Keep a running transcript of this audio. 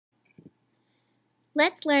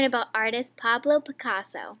Let's learn about artist Pablo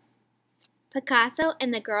Picasso. Picasso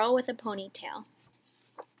and the Girl with a Ponytail.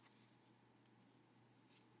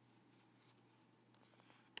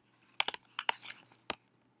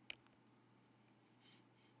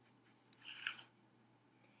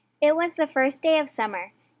 It was the first day of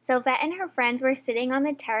summer. Sylvette and her friends were sitting on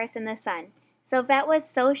the terrace in the sun. Sylvette was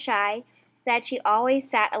so shy that she always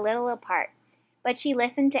sat a little apart, but she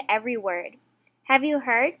listened to every word. Have you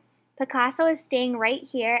heard? Picasso is staying right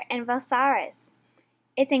here in Versailles.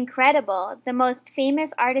 It's incredible, the most famous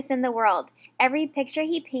artist in the world. Every picture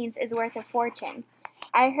he paints is worth a fortune.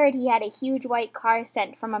 I heard he had a huge white car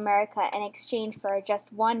sent from America in exchange for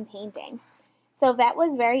just one painting. Sylvette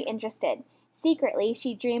was very interested. Secretly,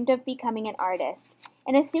 she dreamed of becoming an artist.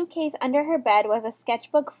 In a suitcase under her bed was a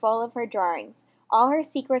sketchbook full of her drawings. All her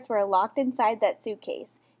secrets were locked inside that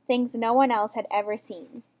suitcase, things no one else had ever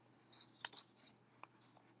seen.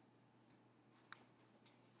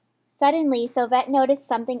 Suddenly, Sylvette noticed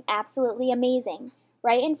something absolutely amazing.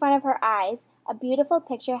 Right in front of her eyes, a beautiful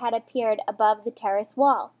picture had appeared above the terrace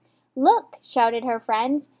wall. "Look!" shouted her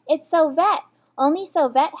friends. "It's Sylvette! Only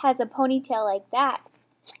Sylvette has a ponytail like that."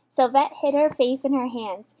 Sylvette hid her face in her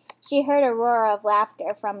hands. She heard a roar of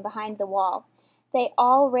laughter from behind the wall. They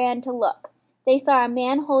all ran to look. They saw a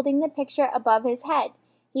man holding the picture above his head.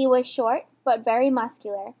 He was short, but very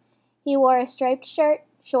muscular. He wore a striped shirt,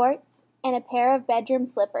 shorts, and a pair of bedroom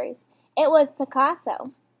slippers. It was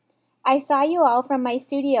Picasso. "I saw you all from my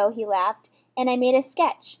studio," he laughed, "and I made a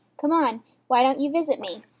sketch. Come on, why don't you visit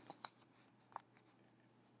me?"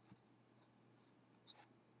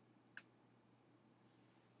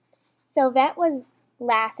 Sylvette was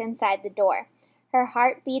last inside the door, her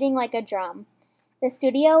heart beating like a drum. The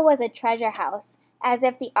studio was a treasure house, as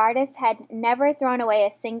if the artist had never thrown away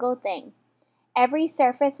a single thing. Every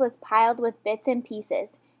surface was piled with bits and pieces,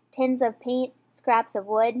 tins of paint, scraps of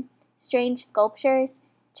wood, strange sculptures,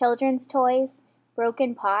 children's toys,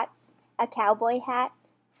 broken pots, a cowboy hat,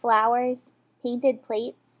 flowers, painted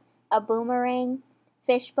plates, a boomerang,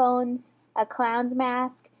 fish bones, a clown's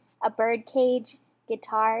mask, a bird cage,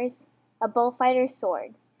 guitars, a bullfighter's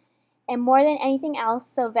sword. And more than anything else,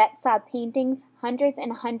 Sylvette saw paintings, hundreds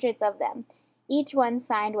and hundreds of them, each one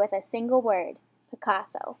signed with a single word,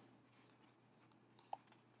 Picasso.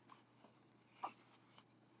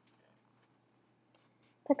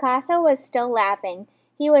 Picasso was still laughing.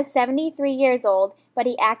 He was 73 years old, but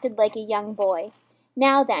he acted like a young boy.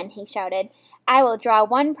 "Now then," he shouted, "I will draw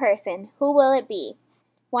one person. Who will it be?"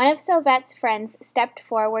 One of Sylvette's friends stepped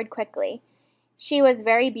forward quickly. She was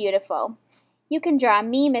very beautiful. "You can draw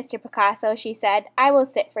me, Mr. Picasso," she said. "I will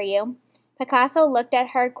sit for you." Picasso looked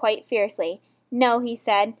at her quite fiercely. "No," he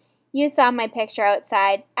said. "You saw my picture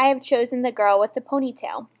outside. I have chosen the girl with the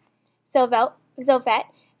ponytail." Sylvette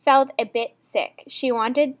felt a bit sick. She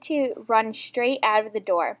wanted to run straight out of the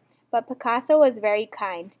door, but Picasso was very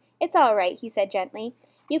kind. "It's all right," he said gently.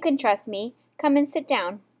 "You can trust me. Come and sit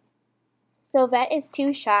down." "Sylvette is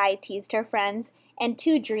too shy," teased her friends, "and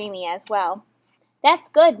too dreamy as well." "That's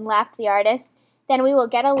good," laughed the artist. "Then we will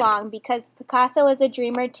get along, because Picasso is a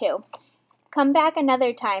dreamer too. Come back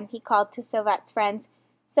another time," he called to Sylvette's friends.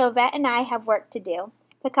 "Sylvette and I have work to do."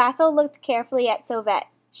 Picasso looked carefully at Sylvette.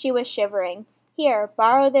 She was shivering. "Here,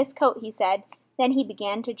 borrow this coat," he said. Then he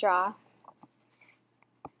began to draw.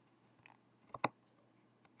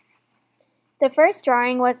 The first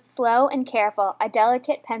drawing was slow and careful, a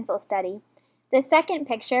delicate pencil study. The second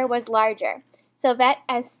picture was larger, Sylvette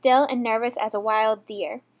as still and nervous as a wild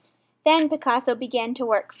deer. Then Picasso began to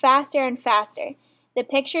work faster and faster. The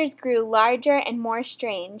pictures grew larger and more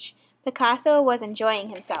strange. Picasso was enjoying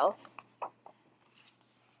himself.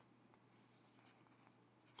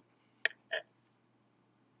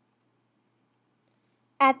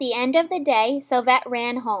 At the end of the day, Sylvette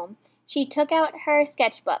ran home. She took out her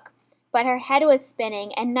sketchbook, but her head was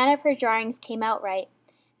spinning and none of her drawings came out right.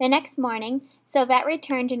 The next morning, Sylvette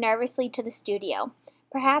returned nervously to the studio.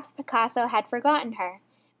 Perhaps Picasso had forgotten her,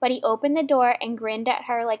 but he opened the door and grinned at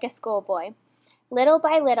her like a schoolboy. Little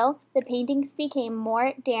by little, the paintings became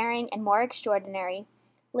more daring and more extraordinary.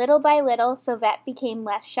 Little by little, Sylvette became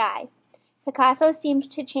less shy. Picasso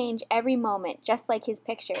seemed to change every moment, just like his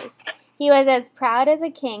pictures. He was as proud as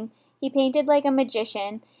a king, he painted like a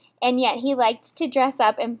magician, and yet he liked to dress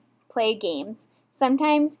up and play games.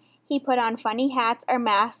 Sometimes he put on funny hats or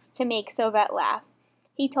masks to make Sylvette laugh.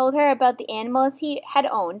 He told her about the animals he had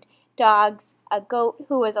owned, dogs, a goat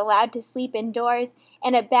who was allowed to sleep indoors,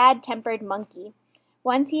 and a bad-tempered monkey.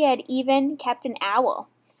 Once he had even kept an owl.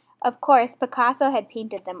 Of course, Picasso had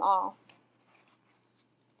painted them all.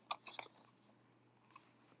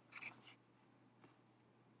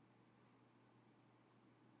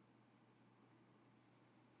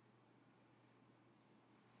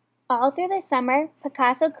 All through the summer,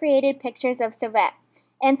 Picasso created pictures of Sauvette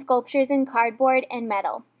and sculptures in cardboard and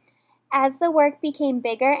metal. As the work became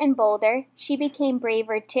bigger and bolder, she became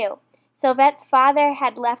braver too. Sauvette's father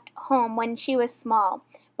had left home when she was small,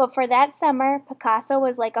 but for that summer, Picasso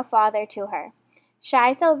was like a father to her.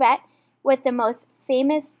 Shy Sauvette, with the most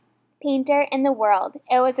famous painter in the world,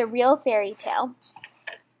 it was a real fairy tale.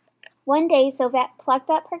 One day, Sauvette plucked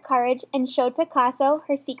up her courage and showed Picasso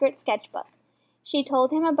her secret sketchbook. She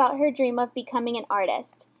told him about her dream of becoming an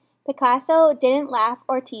artist. Picasso didn't laugh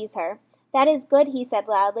or tease her. "That is good," he said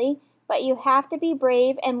loudly, "but you have to be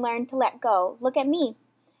brave and learn to let go. Look at me.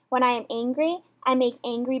 When I am angry, I make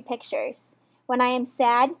angry pictures. When I am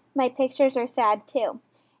sad, my pictures are sad too.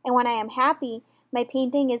 And when I am happy, my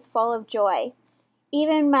painting is full of joy.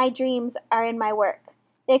 Even my dreams are in my work.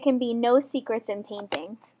 There can be no secrets in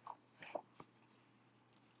painting."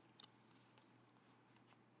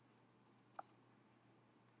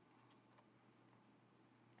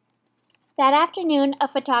 That afternoon, a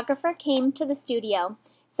photographer came to the studio.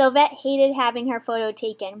 Sauvette hated having her photo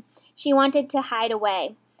taken. She wanted to hide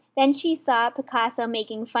away. Then she saw Picasso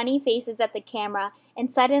making funny faces at the camera,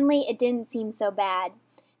 and suddenly it didn't seem so bad.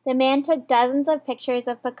 The man took dozens of pictures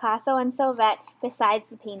of Picasso and Sauvette besides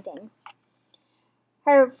the paintings.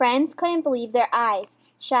 Her friends couldn't believe their eyes.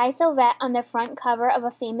 Shy Sauvette on the front cover of a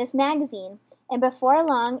famous magazine. And before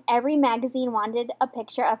long, every magazine wanted a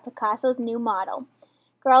picture of Picasso's new model.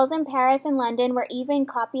 Girls in Paris and London were even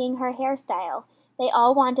copying her hairstyle. They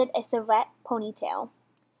all wanted a Sauvette ponytail.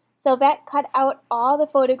 Sauvette cut out all the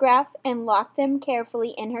photographs and locked them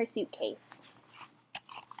carefully in her suitcase.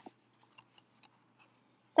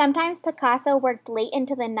 Sometimes Picasso worked late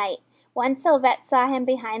into the night. Once Sauvette saw him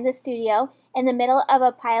behind the studio in the middle of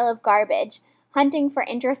a pile of garbage, hunting for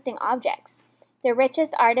interesting objects. The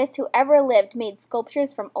richest artist who ever lived made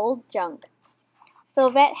sculptures from old junk.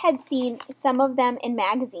 Sauvette had seen some of them in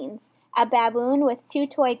magazines: a baboon with two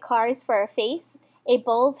toy cars for a face, a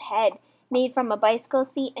bull's head made from a bicycle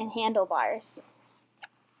seat and handlebars.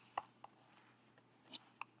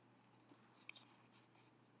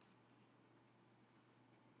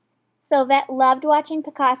 Sauvette loved watching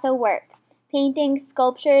Picasso work. Paintings,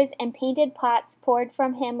 sculptures, and painted pots poured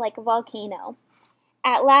from him like a volcano.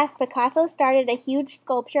 At last, Picasso started a huge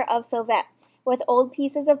sculpture of Sauvette, with old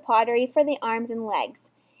pieces of pottery for the arms and legs.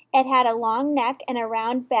 It had a long neck and a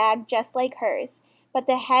round bag just like hers, but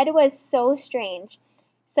the head was so strange.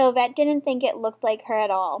 Sauvette didn't think it looked like her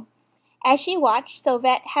at all. As she watched,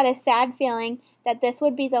 Sauvette had a sad feeling that this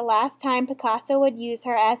would be the last time Picasso would use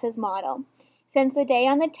her as his model. Since the day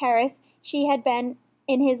on the terrace, she had been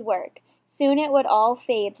in his work. Soon it would all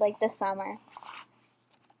fade like the summer.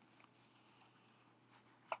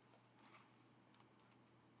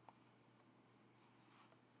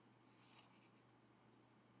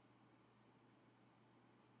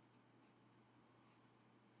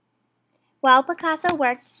 While Picasso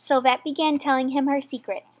worked, Sauvette began telling him her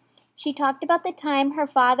secrets. She talked about the time her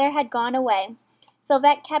father had gone away.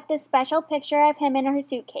 Sauvette kept a special picture of him in her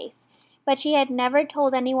suitcase, but she had never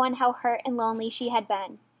told anyone how hurt and lonely she had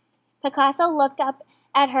been. Picasso looked up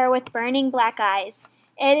at her with burning black eyes.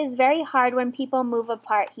 "It is very hard when people move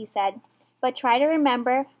apart," he said, "but try to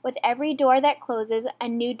remember, with every door that closes, a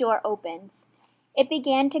new door opens." It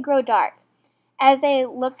began to grow dark. As they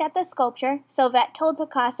looked at the sculpture, Sauvette told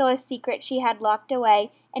Picasso a secret she had locked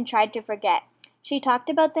away and tried to forget. She talked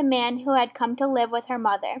about the man who had come to live with her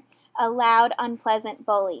mother, a loud, unpleasant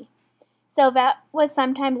bully. Sauvette was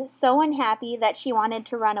sometimes so unhappy that she wanted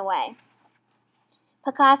to run away.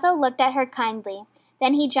 Picasso looked at her kindly.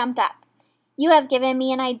 Then he jumped up. "You have given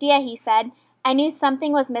me an idea," he said. "I knew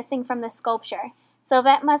something was missing from the sculpture.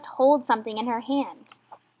 Sauvette must hold something in her hand."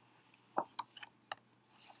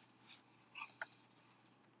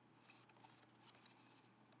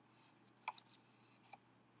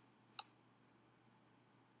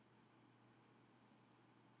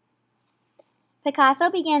 Picasso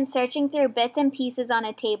began searching through bits and pieces on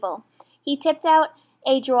a table. He tipped out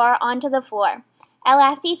a drawer onto the floor. At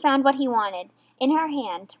last he found what he wanted. In her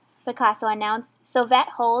hand, Picasso announced,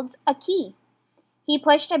 "Sauvette holds a key." He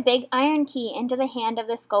pushed a big iron key into the hand of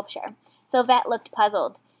the sculpture. Sauvette looked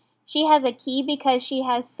puzzled. "She has a key because she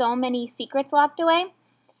has so many secrets locked away?"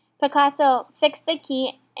 Picasso fixed the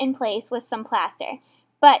key in place with some plaster.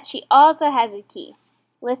 "But she also has a key.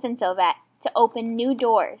 Listen, Sauvette, to open new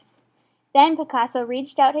doors." Then Picasso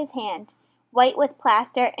reached out his hand, white with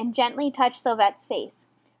plaster, and gently touched Sauvette's face.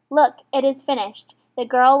 "Look, it is finished. The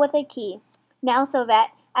girl with a key. Now,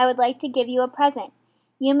 Sauvette, I would like to give you a present.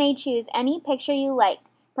 You may choose any picture you like.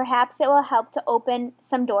 Perhaps it will help to open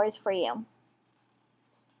some doors for you."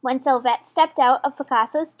 When Sylvette stepped out of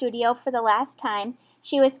Picasso's studio for the last time,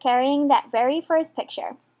 she was carrying that very first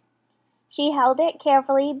picture. She held it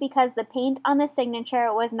carefully because the paint on the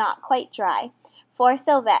signature was not quite dry. For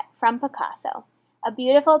Sylvette, from Picasso. A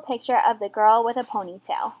beautiful picture of the girl with a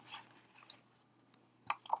ponytail.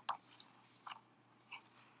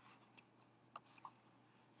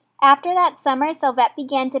 After that summer, Sylvette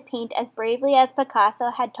began to paint as bravely as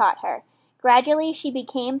Picasso had taught her. Gradually, she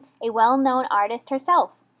became a well-known artist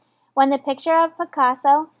herself. When the picture of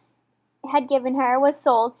Picasso had given her was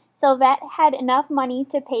sold, Sylvette had enough money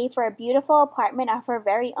to pay for a beautiful apartment of her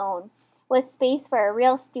very own, with space for a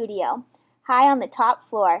real studio, high on the top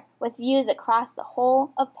floor, with views across the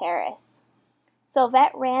whole of Paris.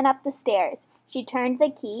 Sylvette ran up the stairs. She turned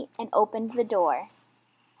the key and opened the door.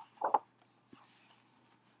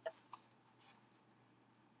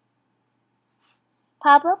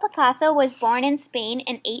 Pablo Picasso was born in Spain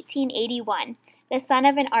in 1881, the son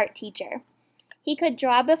of an art teacher. He could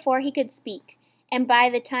draw before he could speak, and by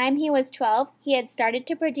the time he was 12, he had started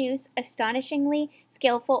to produce astonishingly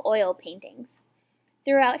skillful oil paintings.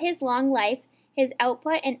 Throughout his long life, his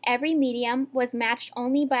output in every medium was matched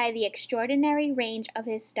only by the extraordinary range of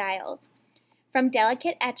his styles, from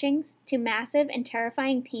delicate etchings to massive and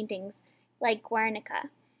terrifying paintings like Guernica.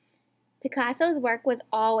 Picasso's work was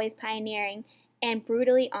always pioneering and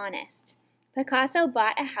brutally honest. Picasso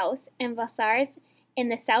bought a house in Versailles in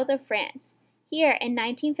the south of France. Here, in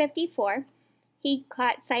 1954, he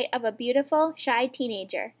caught sight of a beautiful, shy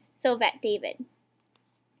teenager, Sylvette David.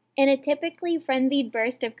 In a typically frenzied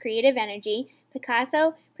burst of creative energy,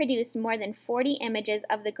 Picasso produced more than 40 images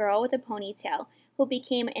of the girl with a ponytail, who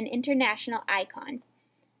became an international icon.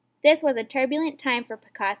 This was a turbulent time for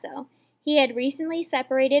Picasso. He had recently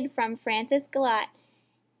separated from Frances Gallat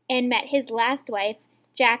and met his last wife,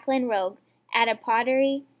 Jacqueline Rogue, at a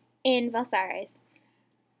pottery in Versailles.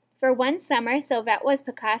 For one summer, Sylvette was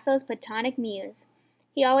Picasso's platonic muse.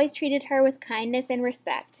 He always treated her with kindness and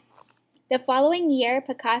respect. The following year,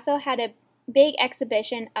 Picasso had a big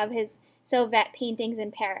exhibition of his Sylvette paintings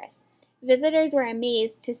in Paris. Visitors were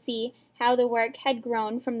amazed to see how the work had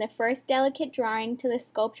grown from the first delicate drawing to the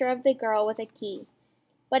sculpture of the girl with a key.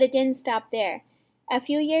 But it didn't stop there. A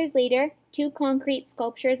few years later, 2 concrete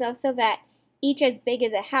sculptures of Sylvette, each as big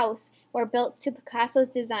as a house, were built to Picasso's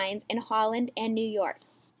designs in Holland and New York.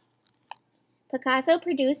 Picasso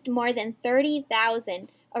produced more than 30,000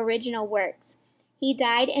 original works. He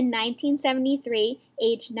died in 1973,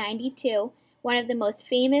 aged 92, one of the most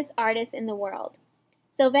famous artists in the world.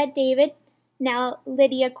 Sylvette David, now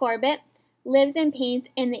Lydia Corbett, lives and paints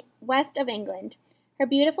in the west of England. Her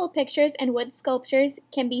beautiful pictures and wood sculptures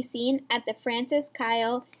can be seen at the Francis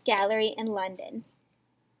Kyle Gallery in London.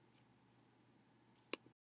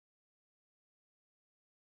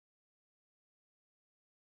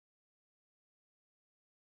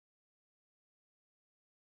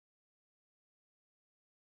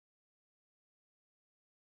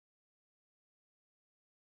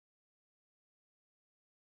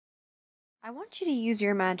 I want you to use your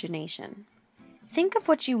imagination. Think of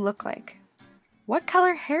what you look like. What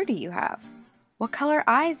color hair do you have? What color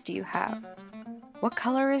eyes do you have? What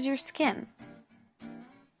color is your skin?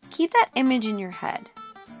 Keep that image in your head.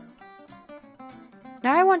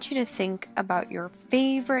 Now I want you to think about your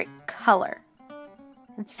favorite color.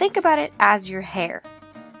 And think about it as your hair.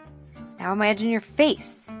 Now imagine your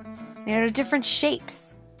face, made out of different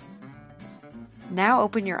shapes. Now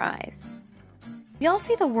open your eyes. We all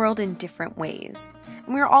see the world in different ways,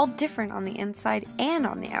 and we're all different on the inside and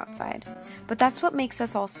on the outside. But that's what makes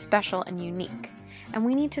us all special and unique, and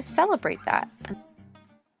we need to celebrate that.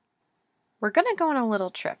 We're going to go on a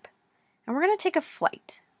little trip, and we're going to take a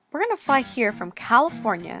flight. We're going to fly here from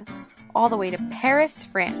California all the way to Paris,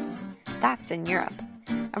 France. That's in Europe.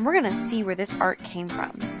 And we're going to see where this art came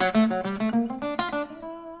from.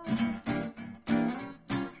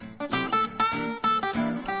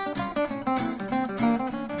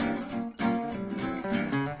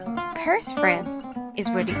 Paris, France is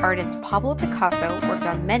where the artist Pablo Picasso worked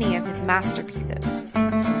on many of his masterpieces.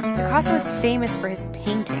 Picasso is famous for his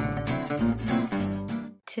paintings.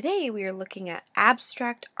 Today we are looking at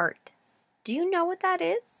abstract art. Do you know what that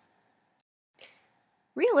is?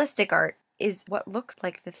 Realistic art is what looks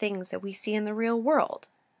like the things that we see in the real world,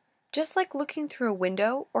 just like looking through a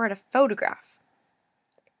window or at a photograph.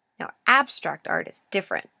 Now, abstract art is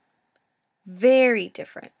different. Very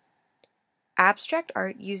different. Abstract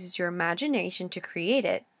art uses your imagination to create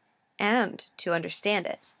it and to understand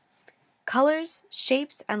it. Colors,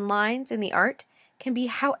 shapes, and lines in the art can be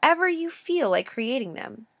however you feel like creating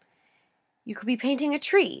them. You could be painting a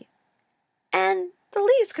tree, and the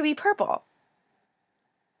leaves could be purple.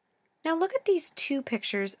 Now look at these two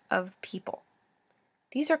pictures of people.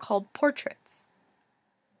 These are called portraits.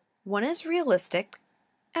 One is realistic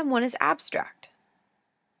and one is abstract.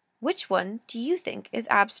 Which one do you think is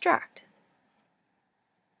abstract?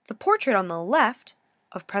 The portrait on the left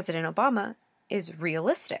of President Obama is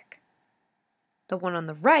realistic. The one on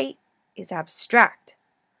the right is abstract.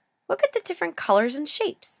 Look at the different colors and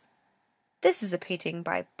shapes. This is a painting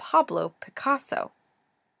by Pablo Picasso.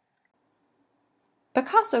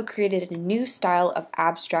 Picasso created a new style of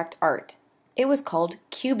abstract art. It was called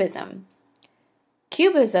Cubism.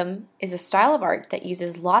 Cubism is a style of art that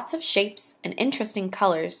uses lots of shapes and interesting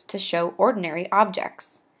colors to show ordinary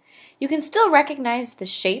objects. You can still recognize the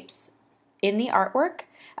shapes in the artwork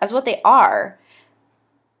as what they are,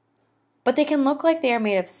 but they can look like they are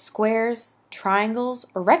made of squares, triangles,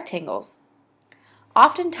 or rectangles.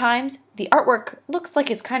 Oftentimes, the artwork looks like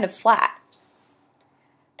it's kind of flat.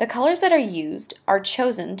 The colors that are used are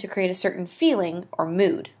chosen to create a certain feeling or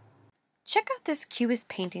mood. Check out this Cubist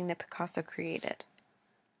painting that Picasso created.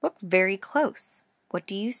 Look very close. What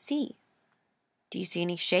do you see? Do you see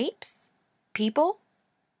any shapes? People?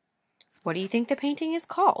 What do you think the painting is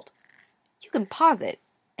called? You can pause it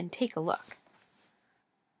and take a look.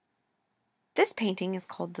 This painting is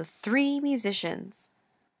called The Three Musicians.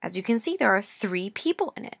 As you can see, there are 3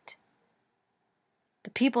 people in it. The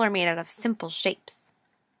people are made out of simple shapes.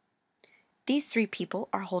 These 3 people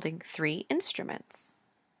are holding 3 instruments.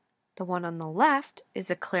 The one on the left is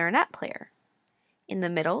a clarinet player. In the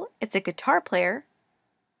middle, it's a guitar player.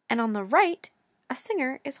 And on the right, a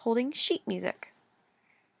singer is holding sheet music.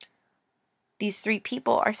 These 3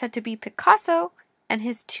 people are said to be Picasso and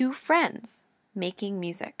his 2 friends making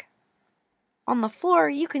music. On the floor,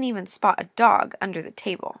 you can even spot a dog under the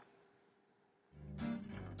table.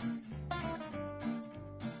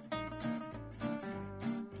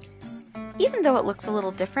 Even though it looks a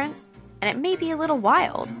little different, and it may be a little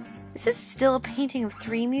wild, this is still a painting of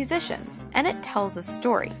 3 musicians, and it tells a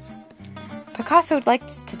story. Picasso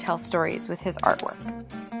likes to tell stories with his artwork,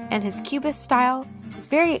 and his Cubist style is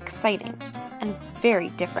very exciting, and it's very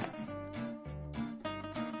different.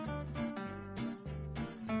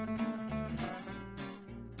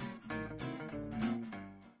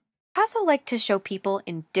 Picasso liked to show people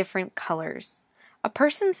in different colors. A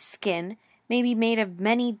person's skin may be made of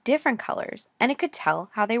many different colors, and it could tell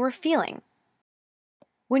how they were feeling.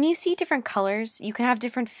 When you see different colors, you can have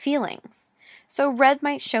different feelings. So red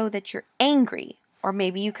might show that you're angry, or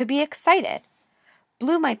maybe you could be excited.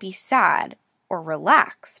 Blue might be sad or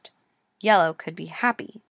relaxed. Yellow could be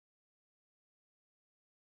happy.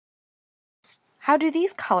 How do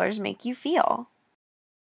these colors make you feel?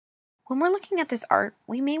 When we're looking at this art,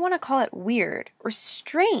 we may want to call it weird or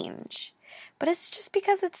strange, but it's just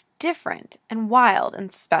because it's different and wild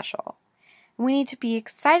and special. And we need to be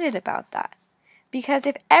excited about that, because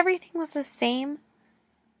if everything was the same,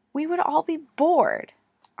 we would all be bored.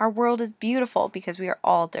 Our world is beautiful because we are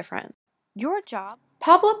all different. Your job.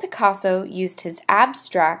 Pablo Picasso used his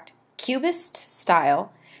abstract, Cubist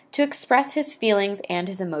style to express his feelings and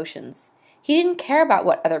his emotions. He didn't care about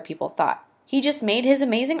what other people thought. He just made his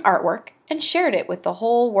amazing artwork and shared it with the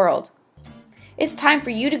whole world. It's time for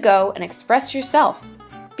you to go and express yourself.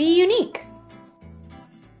 Be unique.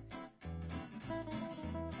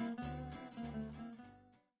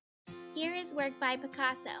 Here is work by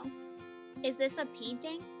Picasso. Is this a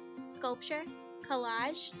painting, sculpture,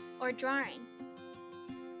 collage, or drawing?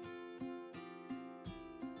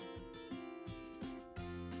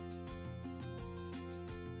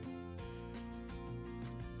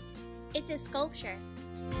 It's a sculpture.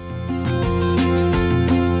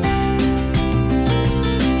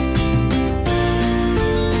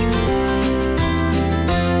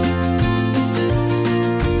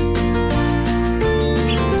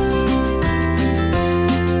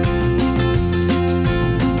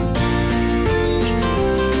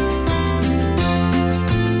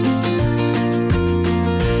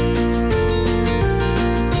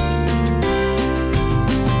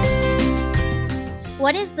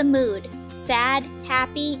 What is the mood? Sad,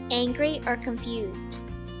 happy, angry, or confused?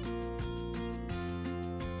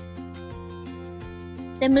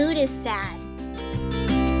 The mood is sad.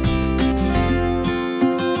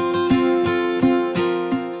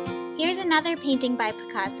 Here's another painting by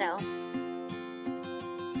Picasso.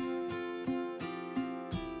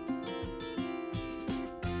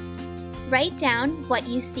 Write down what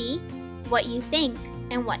you see, what you think,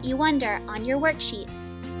 and what you wonder on your worksheet.